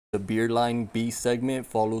The Beer Line B segment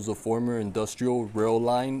follows a former industrial rail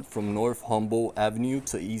line from North Humboldt Avenue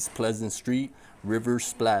to East Pleasant Street. River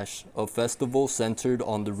Splash, a festival centered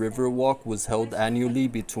on the Riverwalk, was held annually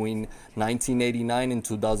between 1989 and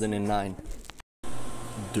 2009.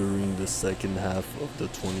 During the second half of the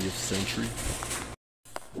 20th century,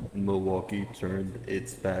 Milwaukee turned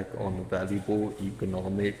its back on a valuable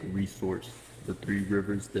economic resource, the three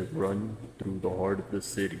rivers that run through the heart of the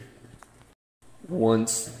city.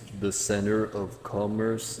 Once the center of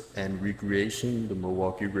commerce and recreation, the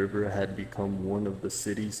Milwaukee River had become one of the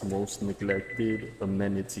city's most neglected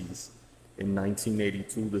amenities. In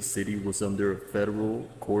 1982, the city was under a federal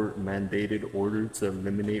court-mandated order to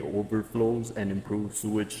eliminate overflows and improve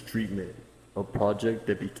sewage treatment, a project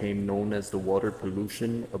that became known as the Water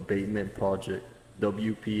Pollution Abatement Project,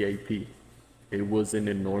 WPAP. It was an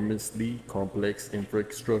enormously complex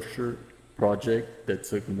infrastructure project that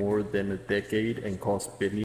took more than a decade and cost billions.